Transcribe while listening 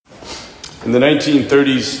In the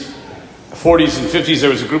 1930s, 40s, and 50s, there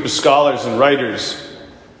was a group of scholars and writers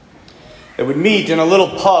that would meet in a little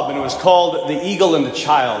pub, and it was called The Eagle and the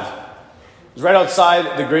Child. It was right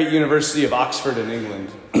outside the great University of Oxford in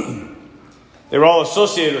England. They were all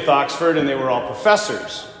associated with Oxford, and they were all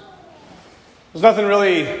professors. There's nothing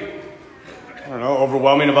really,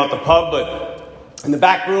 overwhelming about the pub, but in the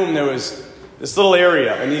back room there was this little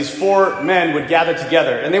area, and these four men would gather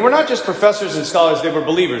together. And they were not just professors and scholars, they were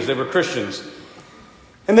believers, they were Christians.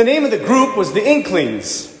 And the name of the group was the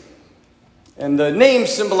Inklings. And the name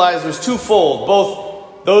symbolized was twofold,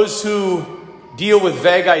 both those who deal with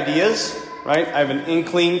vague ideas, right? I have an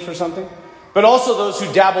inkling for something. But also those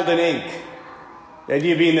who dabbled in ink. The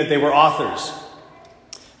idea being that they were authors.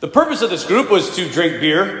 The purpose of this group was to drink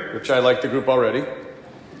beer, which I like the group already,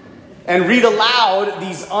 and read aloud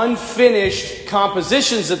these unfinished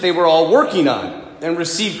compositions that they were all working on and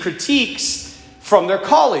receive critiques from their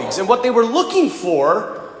colleagues. And what they were looking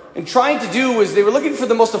for and trying to do was they were looking for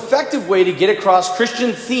the most effective way to get across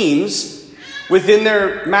Christian themes within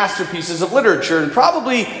their masterpieces of literature. And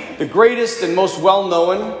probably the greatest and most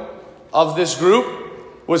well-known of this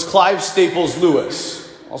group was Clive Staples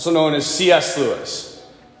Lewis, also known as C.S. Lewis,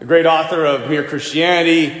 the great author of Mere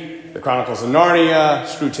Christianity, The Chronicles of Narnia,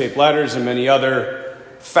 Screwtape Letters, and many other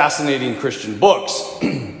fascinating Christian books.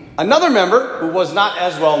 Another member who was not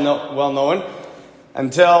as well known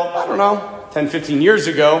until, 10, 15 years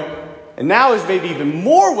ago, and now is maybe even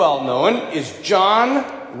more well known, is John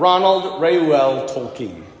Ronald Reuel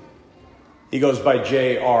Tolkien. He goes by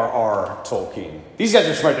J.R.R. Tolkien. These guys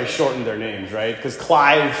are smart, they shortened their names, right? Because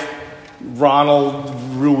Clive, Ronald,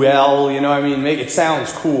 Reuel, it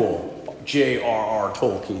sounds cool. J.R.R.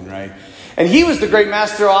 Tolkien, right? And he was the great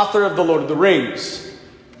master author of The Lord of the Rings.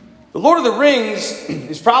 The Lord of the Rings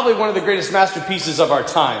is probably one of the greatest masterpieces of our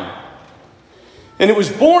time. And it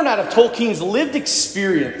was born out of Tolkien's lived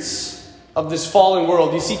experience of this fallen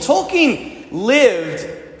world. You see, Tolkien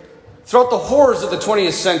lived throughout the horrors of the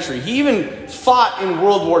 20th century. He even fought in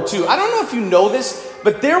World War II. I don't know if you know this,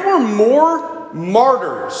 but there were more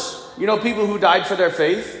martyrs, people who died for their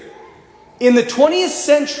faith, in the 20th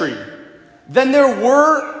century than there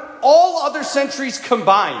were all other centuries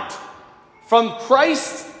combined, from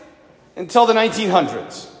Christ until the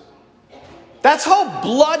 1900s. That's how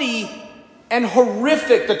bloody and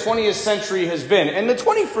horrific the 20th century has been. And the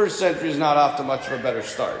 21st century is not off to much of a better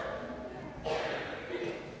start.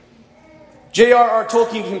 J.R.R.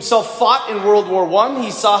 Tolkien himself fought in World War I.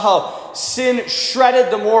 He saw how sin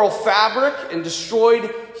shredded the moral fabric and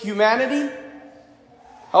destroyed humanity.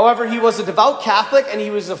 However, he was a devout Catholic, and he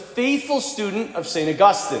was a faithful student of St.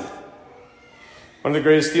 Augustine, one of the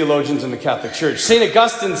greatest theologians in the Catholic Church. St.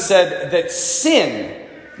 Augustine said that sin,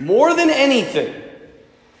 more than anything,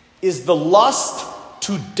 is the lust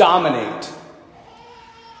to dominate.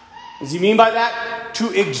 What does he mean by that?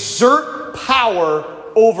 To exert power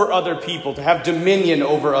over other people, to have dominion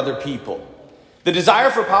over other people. The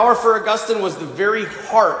desire for power for Augustine was the very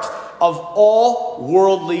heart of all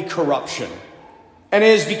worldly corruption. And it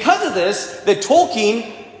is because of this that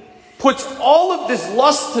Tolkien puts all of this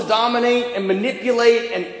lust to dominate and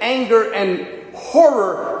manipulate and anger and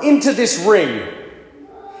horror into this ring.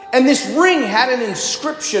 And this ring had an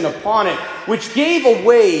inscription upon it which gave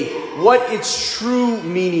away what its true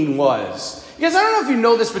meaning was. Because I don't know if you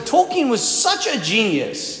know this, but Tolkien was such a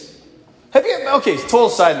genius. Total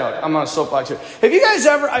side note. I'm on a soapbox here.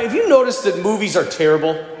 Have you noticed that movies are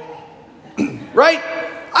terrible? Right?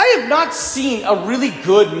 I have not seen a really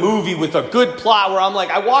good movie with a good plot where I'm like,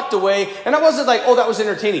 I walked away and I wasn't like, oh, that was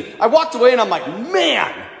entertaining. I walked away and I'm like,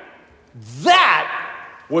 man, that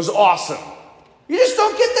was awesome. You just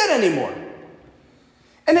don't get that anymore.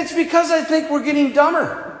 And it's because I think we're getting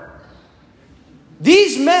dumber.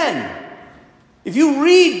 These men, if you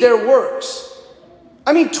read their works,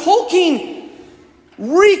 Tolkien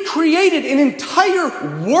recreated an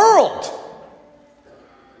entire world.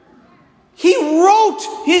 He wrote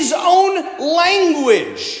his own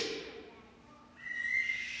language.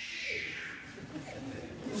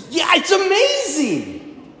 Yeah, it's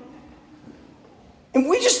amazing. And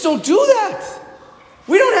we just don't do that.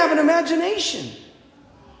 We don't have an imagination.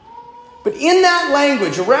 But in that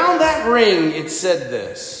language, around that ring, it said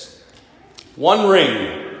this: one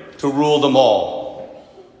ring to rule them all,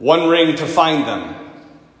 one ring to find them,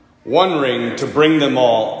 one ring to bring them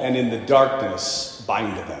all, and in the darkness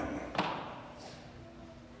bind them.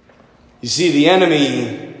 You see, the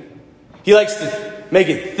enemy, he likes to make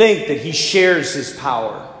it think that he shares his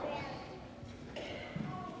power.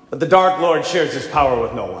 But the Dark Lord shares his power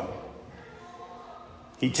with no one.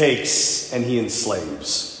 He takes and he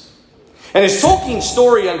enslaves. And as Tolkien's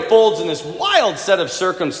story unfolds in this wild set of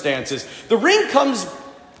circumstances, the ring comes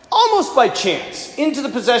almost by chance into the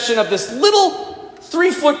possession of this little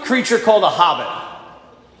 3-foot creature called a hobbit.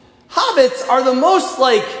 Hobbits are the most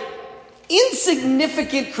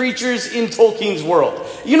insignificant creatures in Tolkien's world.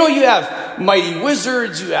 You have mighty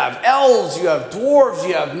wizards, you have elves, you have dwarves,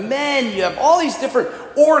 you have men, you have all these different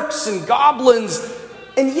orcs and goblins.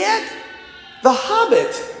 And yet, the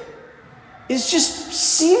hobbit is just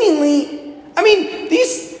seemingly,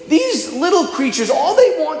 these little creatures, all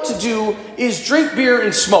they want to do is drink beer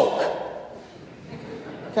and smoke.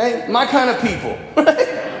 Okay? My kind of people.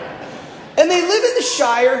 And they live in the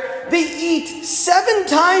Shire. They eat 7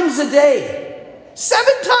 times a day. 7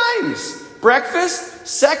 times. Breakfast,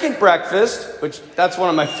 second breakfast, which that's one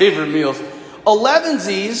of my favorite meals.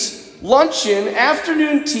 11sies, luncheon,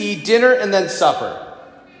 afternoon tea, dinner, and then supper.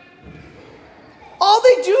 All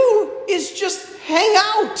they do is just hang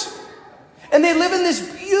out. And they live in this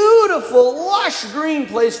beautiful, lush green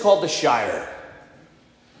place called the Shire.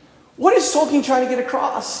 What is Tolkien trying to get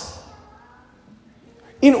across?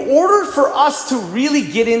 In order for us to really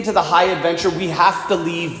get into the high adventure, we have to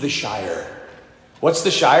leave the Shire. What's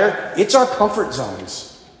the Shire? It's our comfort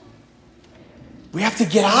zones. We have to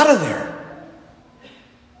get out of there.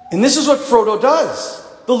 And this is what Frodo does.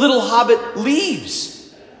 The little hobbit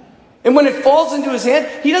leaves. And when it falls into his hand,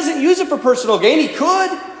 he doesn't use it for personal gain. He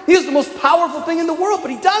could. He has the most powerful thing in the world,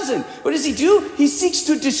 but he doesn't. What does he do? He seeks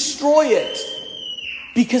to destroy it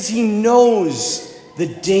because he knows the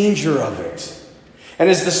danger of it. And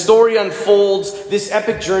as the story unfolds, this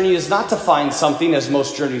epic journey is not to find something, as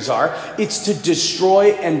most journeys are. It's to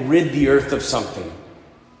destroy and rid the earth of something.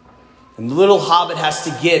 And the little hobbit has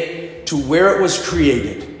to get to where it was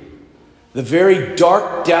created, the very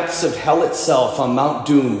dark depths of hell itself on Mount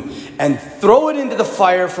Doom, and throw it into the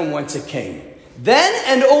fire from whence it came. Then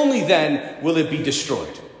and only then will it be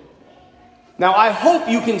destroyed. Now, I hope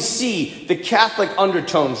you can see the Catholic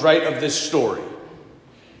undertones, right, of this story.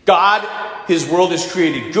 God, his world is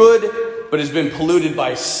created good, but has been polluted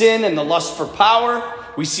by sin and the lust for power.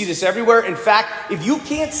 We see this everywhere. In fact, if you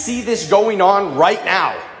can't see this going on right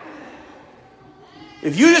now,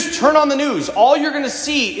 if you just turn on the news, all you're going to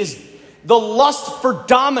see is the lust for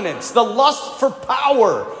dominance, the lust for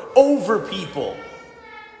power over people.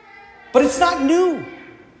 But it's not new.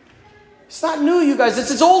 It's not new, you guys.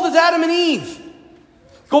 It's as old as Adam and Eve.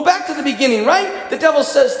 Go back to the beginning, right? The devil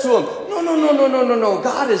says to him, no.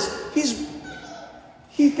 God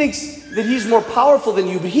he thinks that he's more powerful than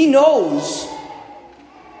you, but he knows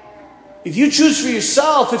if you choose for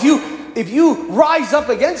yourself, if you rise up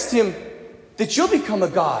against him, that you'll become a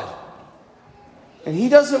god. And he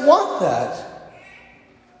doesn't want that.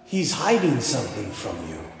 He's hiding something from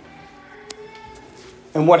you.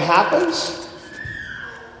 And what happens?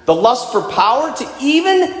 The lust for power, to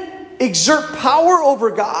even exert power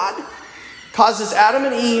over God, causes Adam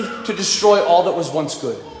and Eve to destroy all that was once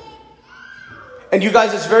good. And you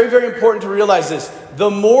guys, it's very, very important to realize this. The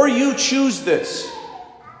more you choose this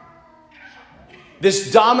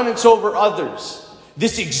dominance over others,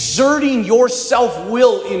 this exerting your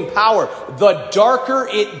self-will in power, the darker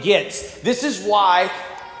it gets. This is why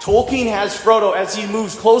Tolkien has Frodo, as he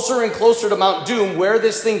moves closer and closer to Mount Doom, where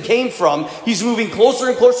this thing came from, he's moving closer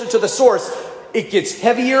and closer to the source. It gets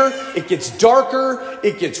heavier, it gets darker,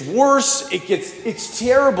 it gets worse, it's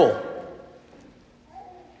terrible.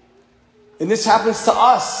 And this happens to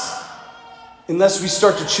us unless we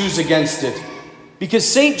start to choose against it. Because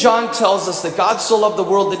St. John tells us that God so loved the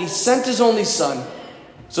world that he sent his only son,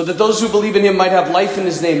 so that those who believe in him might have life in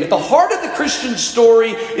his name. At the heart of the Christian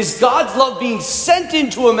story is God's love being sent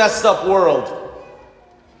into a messed up world.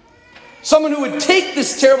 Someone who would take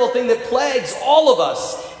this terrible thing that plagues all of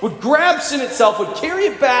us, would grab sin itself, would carry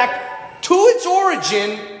it back to its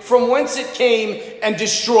origin from whence it came and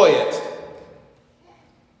destroy it.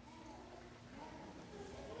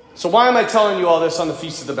 So why am I telling you all this on the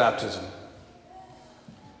Feast of the Baptism?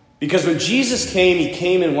 Because when Jesus came, he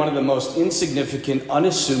came in one of the most insignificant,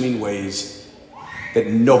 unassuming ways that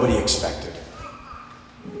nobody expected.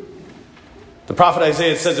 The prophet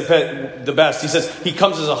Isaiah says it the best. He says, he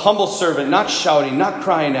comes as a humble servant, not shouting, not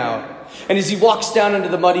crying out. And as he walks down into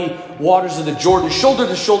the muddy waters of the Jordan, shoulder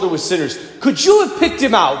to shoulder with sinners, could you have picked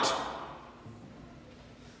him out?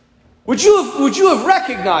 Would you have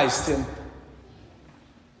recognized him?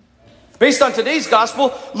 Based on today's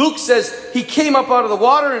gospel, Luke says he came up out of the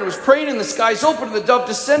water and was praying, and the skies opened, and the dove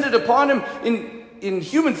descended upon him in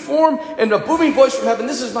human form, and a booming voice from heaven,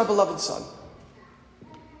 "This is my beloved son."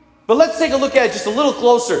 But let's take a look at it just a little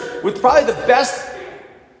closer with probably the best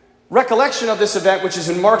recollection of this event, which is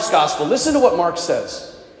in Mark's gospel. Listen to what Mark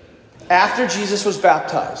says. after Jesus was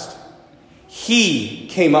baptized, he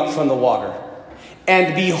came up from the water.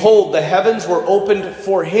 And behold, the heavens were opened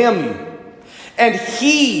for him. And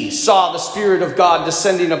he saw the Spirit of God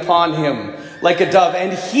descending upon him like a dove.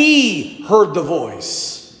 And he heard the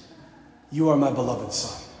voice, "You are my beloved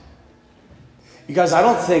Son." You guys, I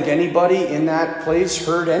don't think anybody in that place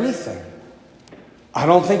heard anything. I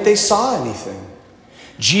don't think they saw anything.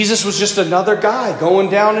 Jesus was just another guy going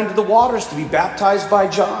down into the waters to be baptized by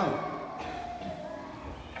John.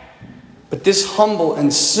 But this humble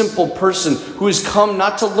and simple person who has come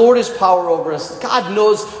not to lord his power over us, God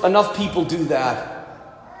knows enough people do that.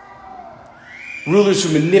 Rulers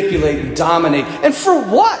who manipulate and dominate. And for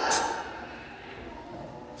what?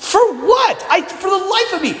 For what? For the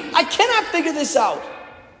life of me, I cannot figure this out.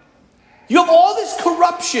 You have all this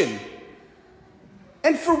corruption.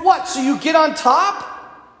 And for what? So you get on top?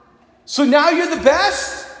 So now you're the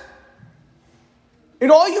best?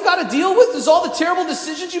 And all you got to deal with is all the terrible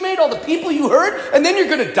decisions you made, all the people you hurt, and then you're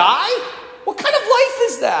going to die? What kind of life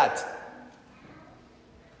is that?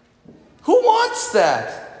 Who wants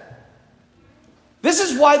that? This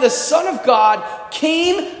is why the Son of God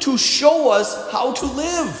came to show us how to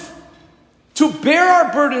live. To bear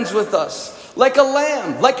our burdens with us, like a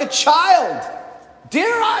lamb, like a child.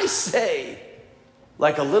 Dare I say,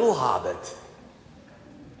 like a little hobbit.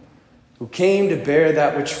 Who came to bear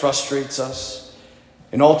that which frustrates us.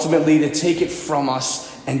 And ultimately to take it from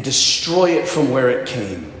us and destroy it from where it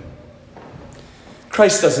came.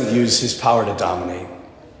 Christ doesn't use his power to dominate.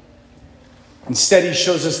 Instead, he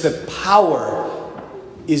shows us that power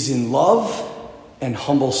is in love and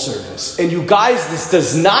humble service. And you guys, this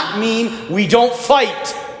does not mean we don't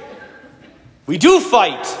fight. We do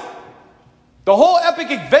fight. The whole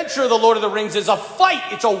epic adventure of the Lord of the Rings is a fight.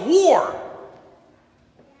 It's a war.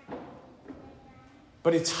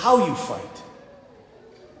 But it's how you fight.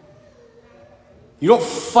 You don't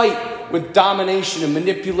fight with domination and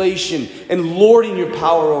manipulation and lording your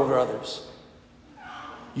power over others.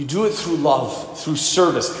 You do it through love, through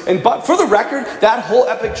service. And but for the record, that whole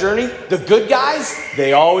epic journey, the good guys,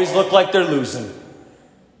 they always look like they're losing.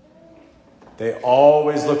 They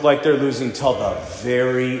always look like they're losing till the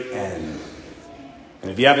very end.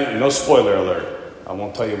 And if you haven't, no spoiler alert, I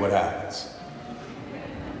won't tell you what happens.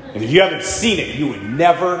 And if you haven't seen it, you would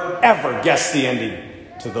never, ever guess the ending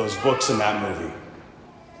to those books in that movie.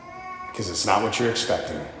 Because it's not what you're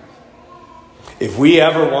expecting. If we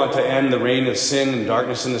ever want to end the reign of sin and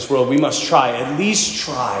darkness in this world, we must at least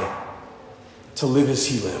try to live as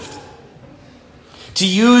he lived. To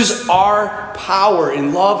use our power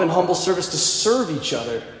in love and humble service to serve each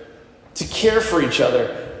other, to care for each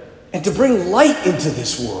other, and to bring light into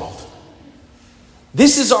this world.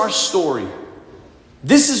 This is our story.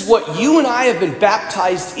 This is what you and I have been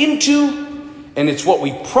baptized into, and it's what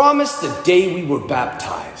we promised the day we were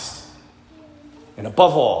baptized. And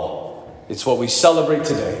above all, it's what we celebrate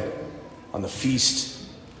today on the Feast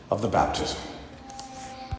of the Baptism.